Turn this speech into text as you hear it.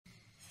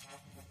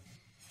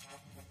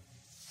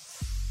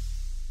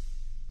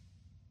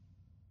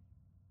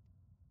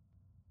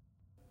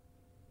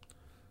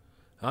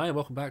Hi, and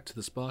welcome back to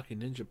the Sparky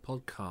Ninja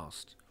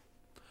podcast.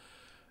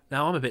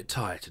 Now, I'm a bit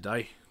tired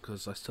today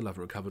because I still haven't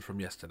recovered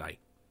from yesterday.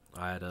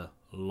 I had a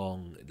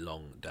long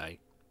day,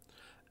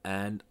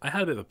 and I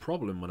had a bit of a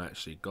problem when I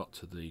actually got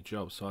to the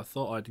job, so I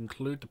thought I'd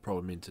include the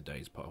problem in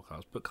today's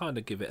podcast, but kind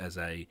of give it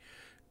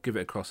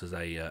across as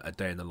a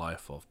day in the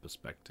life of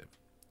perspective.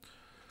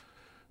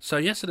 So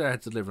yesterday I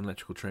had to deliver an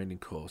electrical training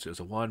course. It was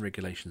a wine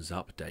regulations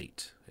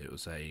update. It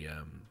was a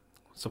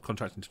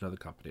subcontracting to another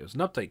company. It was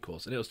an update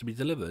course, and it was to be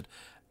delivered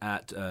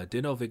at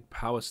Dinovig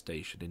Power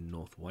Station in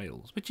North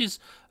Wales, which is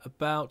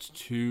about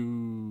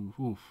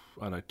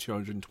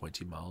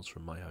 220 miles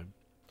from my home.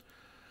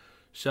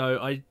 So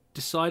I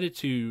decided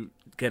to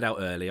get out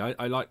early.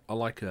 I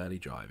like early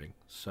driving,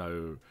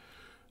 so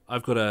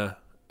I've got a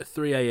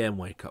 3 a.m.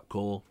 wake up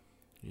call.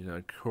 You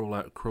know,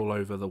 crawl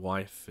over the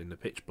wife in the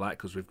pitch black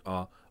because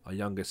our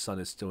youngest son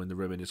is still in the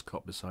room in his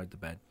cot beside the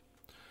bed.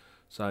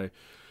 So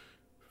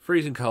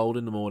freezing cold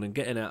in the morning,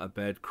 getting out of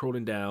bed,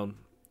 crawling down,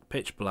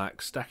 pitch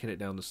black, stacking it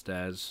down the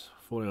stairs,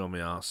 falling on my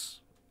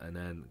ass, and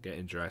then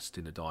getting dressed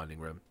in the dining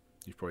room.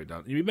 You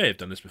may have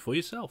done this before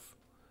yourself.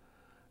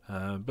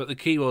 But the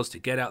key was to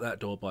get out that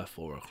door by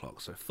 4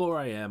 o'clock. So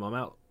 4 a.m. I'm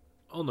out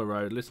on the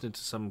road listening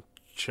to some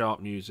sharp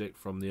music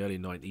from the early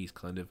 90s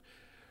kind of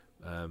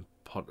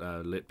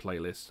lit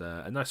playlist.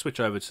 And I switch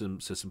over to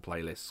some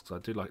playlists because I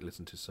do like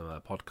listening to some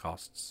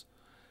podcasts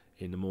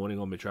in the morning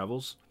on my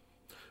travels.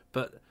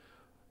 But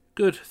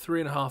good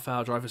 3.5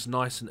 hour drive. It's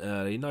nice and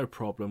early, no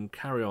problem.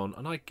 Carry on,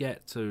 and I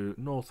get to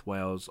North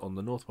Wales on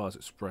the North Wales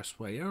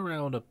Expressway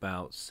around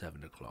about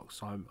 7 o'clock.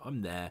 So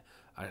I'm there.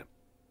 I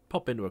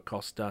pop into a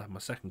Costa, my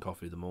second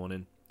coffee of the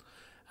morning,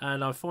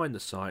 and I find the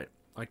site.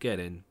 I get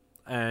in,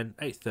 and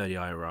 8:30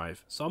 I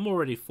arrive. So I'm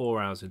already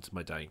 4 hours into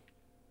my day.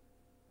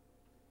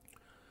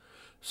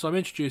 So I'm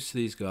introduced to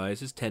these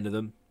guys. There's 10 of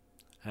them,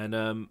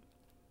 and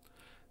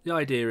the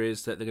idea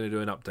is that they're going to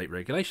do an update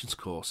regulations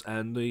course,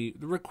 and the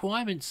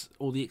requirements,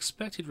 or the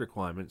expected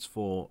requirements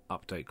for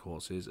update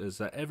courses, is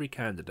that every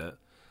candidate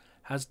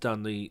has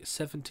done the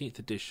 17th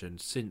edition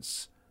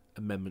since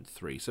Amendment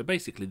 3. So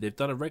basically, they've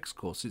done a regs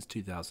course since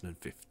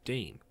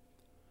 2015.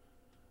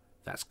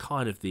 That's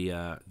kind of the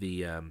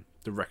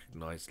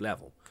recognised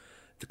level,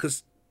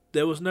 because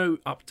there was no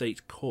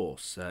update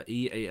course.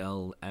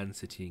 EAL and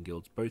City and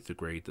Guilds both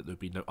agreed that there would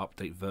be no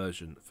update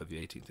version for the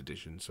 18th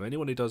edition. So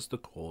anyone who does the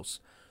course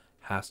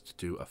has to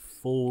do a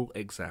full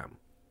exam.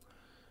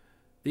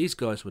 These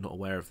guys were not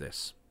aware of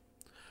this,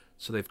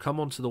 so they've come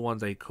onto the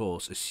one-day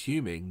course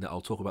assuming that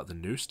I'll talk about the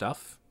new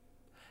stuff,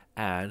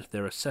 and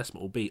their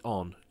assessment will be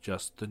on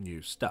just the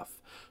new stuff.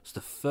 So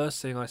the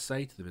first thing I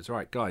say to them is,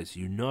 right guys,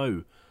 you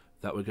know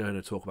that we're going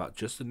to talk about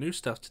just the new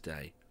stuff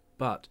today,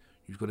 but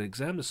you've got an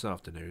exam this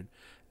afternoon,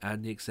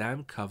 and the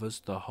exam covers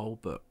the whole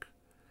book.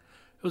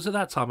 It was at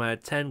that time I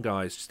had 10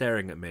 guys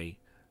staring at me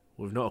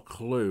with not a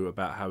clue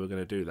about how we're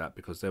going to do that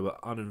because they were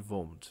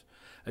uninformed.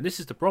 And this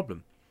is the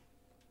problem.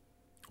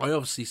 I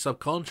obviously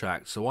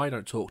subcontract, so I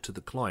don't talk to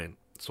the client.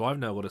 So I've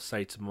now got to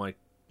say to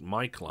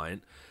my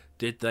client,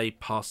 did they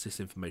pass this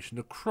information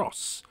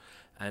across?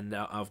 And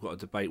now I've got to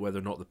debate whether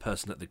or not the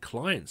person at the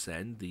client's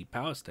end, the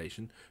power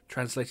station,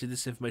 translated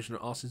this information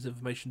or asked this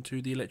information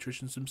to the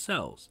electricians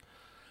themselves.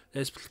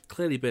 There's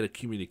clearly been a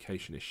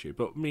communication issue.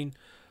 But, I mean,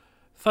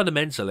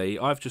 fundamentally,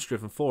 I've just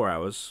driven 4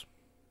 hours,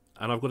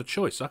 and I've got a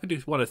choice. I can do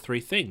one of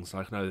three things.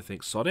 I can either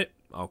think, sod it,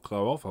 I'll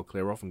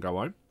clear off and go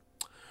home,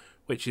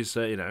 which is,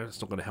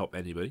 it's not going to help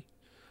anybody.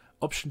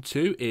 Option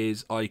 2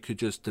 is I could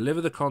just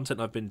deliver the content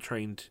I've been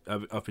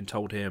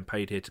told here and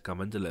paid here to come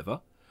and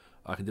deliver.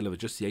 I can deliver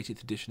just the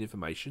 18th edition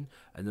information,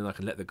 and then I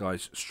can let the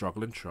guys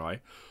struggle and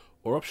try.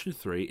 Or option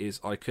 3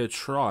 is I could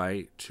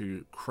try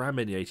to cram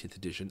in the 18th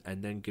edition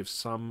and then give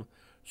some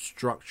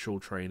structural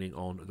training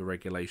on the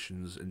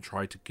regulations and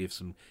try to give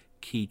some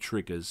key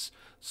triggers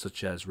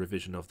such as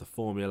revision of the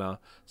formula,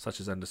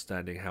 such as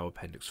understanding how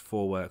Appendix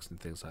 4 works and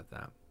things like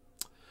that.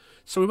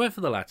 So we went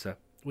for the latter.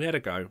 We had a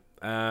go,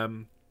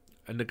 and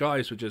the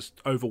guys were just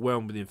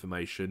overwhelmed with the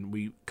information.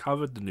 We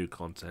covered the new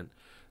content.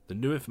 The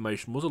new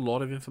information was a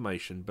lot of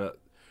information, but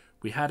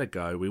we had a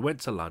go. We went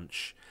to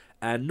lunch,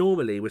 and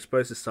normally we're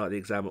supposed to start the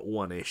exam at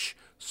 1-ish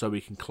so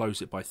we can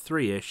close it by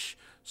 3-ish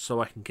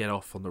so I can get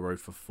off on the road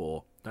for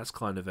 4. That's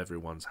kind of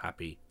everyone's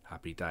happy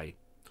day.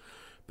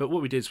 But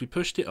what we did is we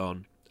pushed it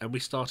on, and we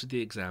started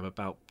the exam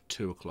about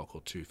 2 o'clock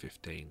or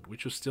 2:15,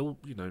 which was still,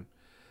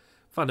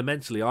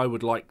 fundamentally I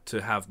would like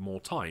to have more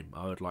time.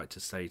 I would like to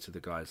say to the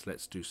guys,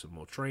 let's do some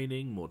more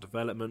training, more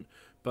development.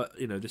 But,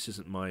 this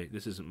isn't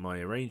my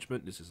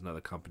arrangement. This is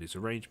another company's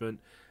arrangement.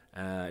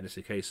 And it's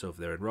a case of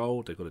they're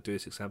enrolled, they've got to do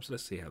this exam, so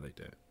let's see how they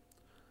do it.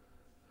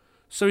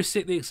 So we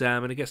sit the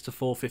exam, and it gets to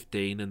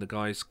 4:15, and the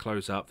guys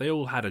close up. They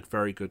all had a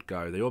very good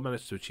go. They all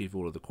managed to achieve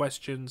all of the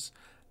questions,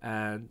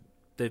 and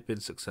they've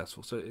been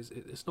successful. So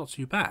it's not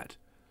too bad.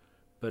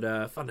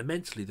 But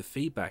fundamentally, the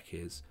feedback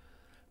is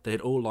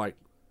they'd all like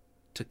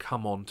to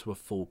come on to a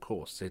full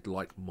course. They'd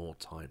like more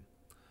time.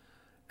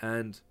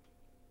 And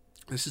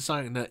this is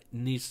something that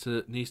needs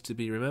to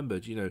be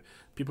remembered.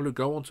 People who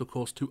go onto a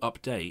course to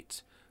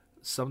update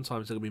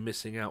sometimes they're going to be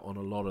missing out on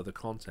a lot of the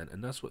content,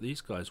 and that's what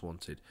these guys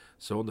wanted.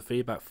 So on the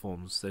feedback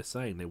forms, they're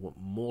saying they want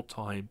more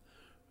time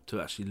to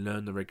actually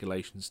learn the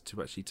regulations,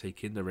 to actually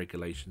take in the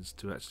regulations,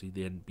 to actually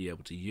then be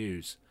able to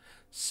use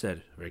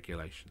said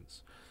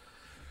regulations.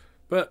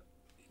 But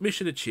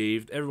mission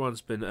achieved.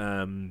 Everyone's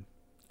been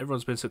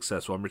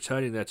successful. I'm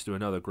returning there to do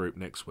another group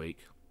next week,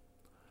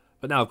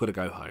 but now I've got to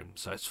go home.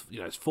 So it's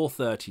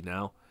 4:30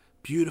 now.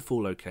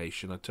 Beautiful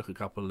location. I took a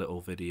couple of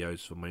little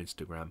videos for my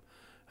Instagram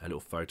and little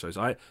photos.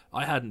 I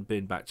hadn't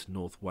been back to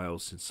North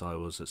Wales since I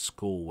was at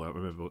school. I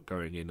remember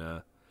going in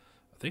I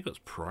think it was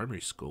primary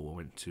school. I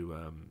went to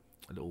a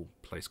little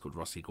place called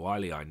Rossi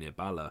Gwaelai near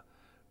Bala,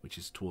 which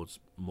is towards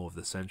more of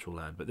the central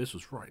land. But this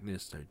was right near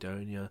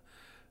Snowdonia.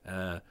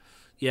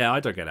 Yeah, I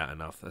don't get out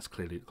enough. That's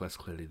clearly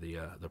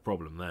the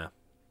problem there.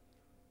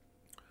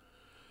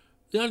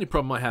 The only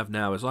problem I have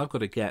now is I've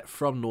got to get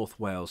from North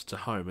Wales to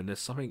home, and there's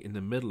something in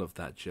the middle of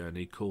that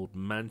journey called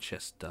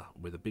Manchester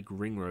with a big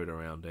ring road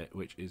around it,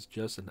 which is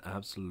just an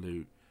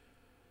absolute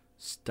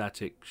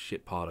static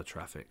shit pile of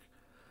traffic.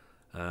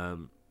 I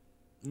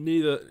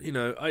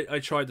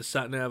tried the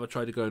sat-nav, I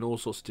tried to go in all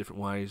sorts of different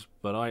ways,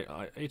 but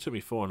it took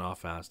me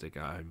 4.5 hours to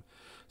get home.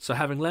 So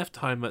having left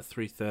home at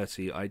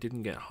 3:30, I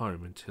didn't get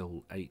home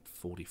until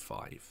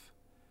 8:45.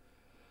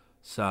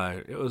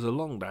 So it was a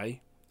long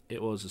day.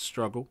 It was a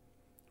struggle.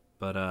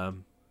 But,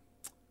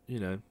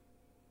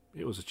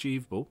 it was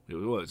achievable. It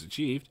was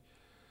achieved.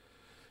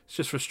 It's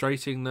just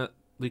frustrating that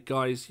the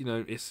guys,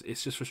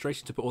 it's just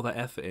frustrating to put all that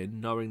effort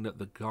in, knowing that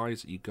the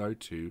guys that you go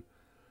to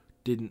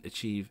didn't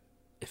achieve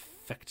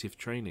effective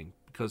training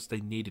because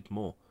they needed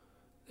more.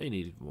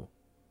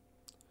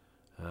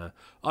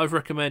 I've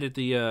recommended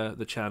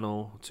the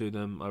channel to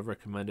them. I've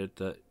recommended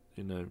that,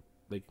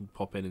 they can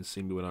pop in and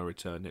see me when I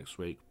return next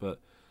week.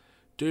 But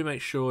do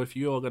make sure if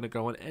you are going to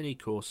go on any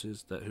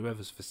courses that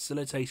whoever's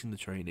facilitating the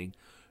training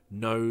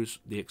knows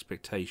the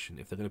expectation.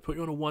 If they're going to put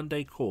you on a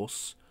one-day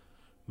course,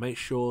 make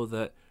sure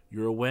that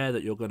you're aware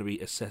that you're going to be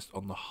assessed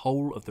on the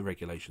whole of the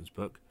regulations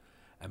book,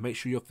 and make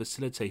sure your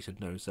facilitator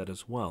knows that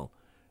as well.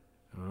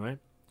 Alright?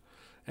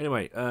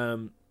 Anyway,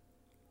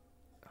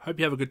 hope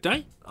you have a good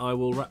day. I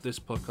will wrap this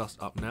podcast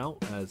up now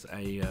as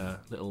a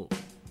little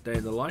day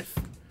in the life,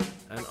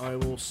 and I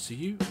will see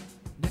you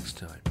next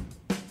time.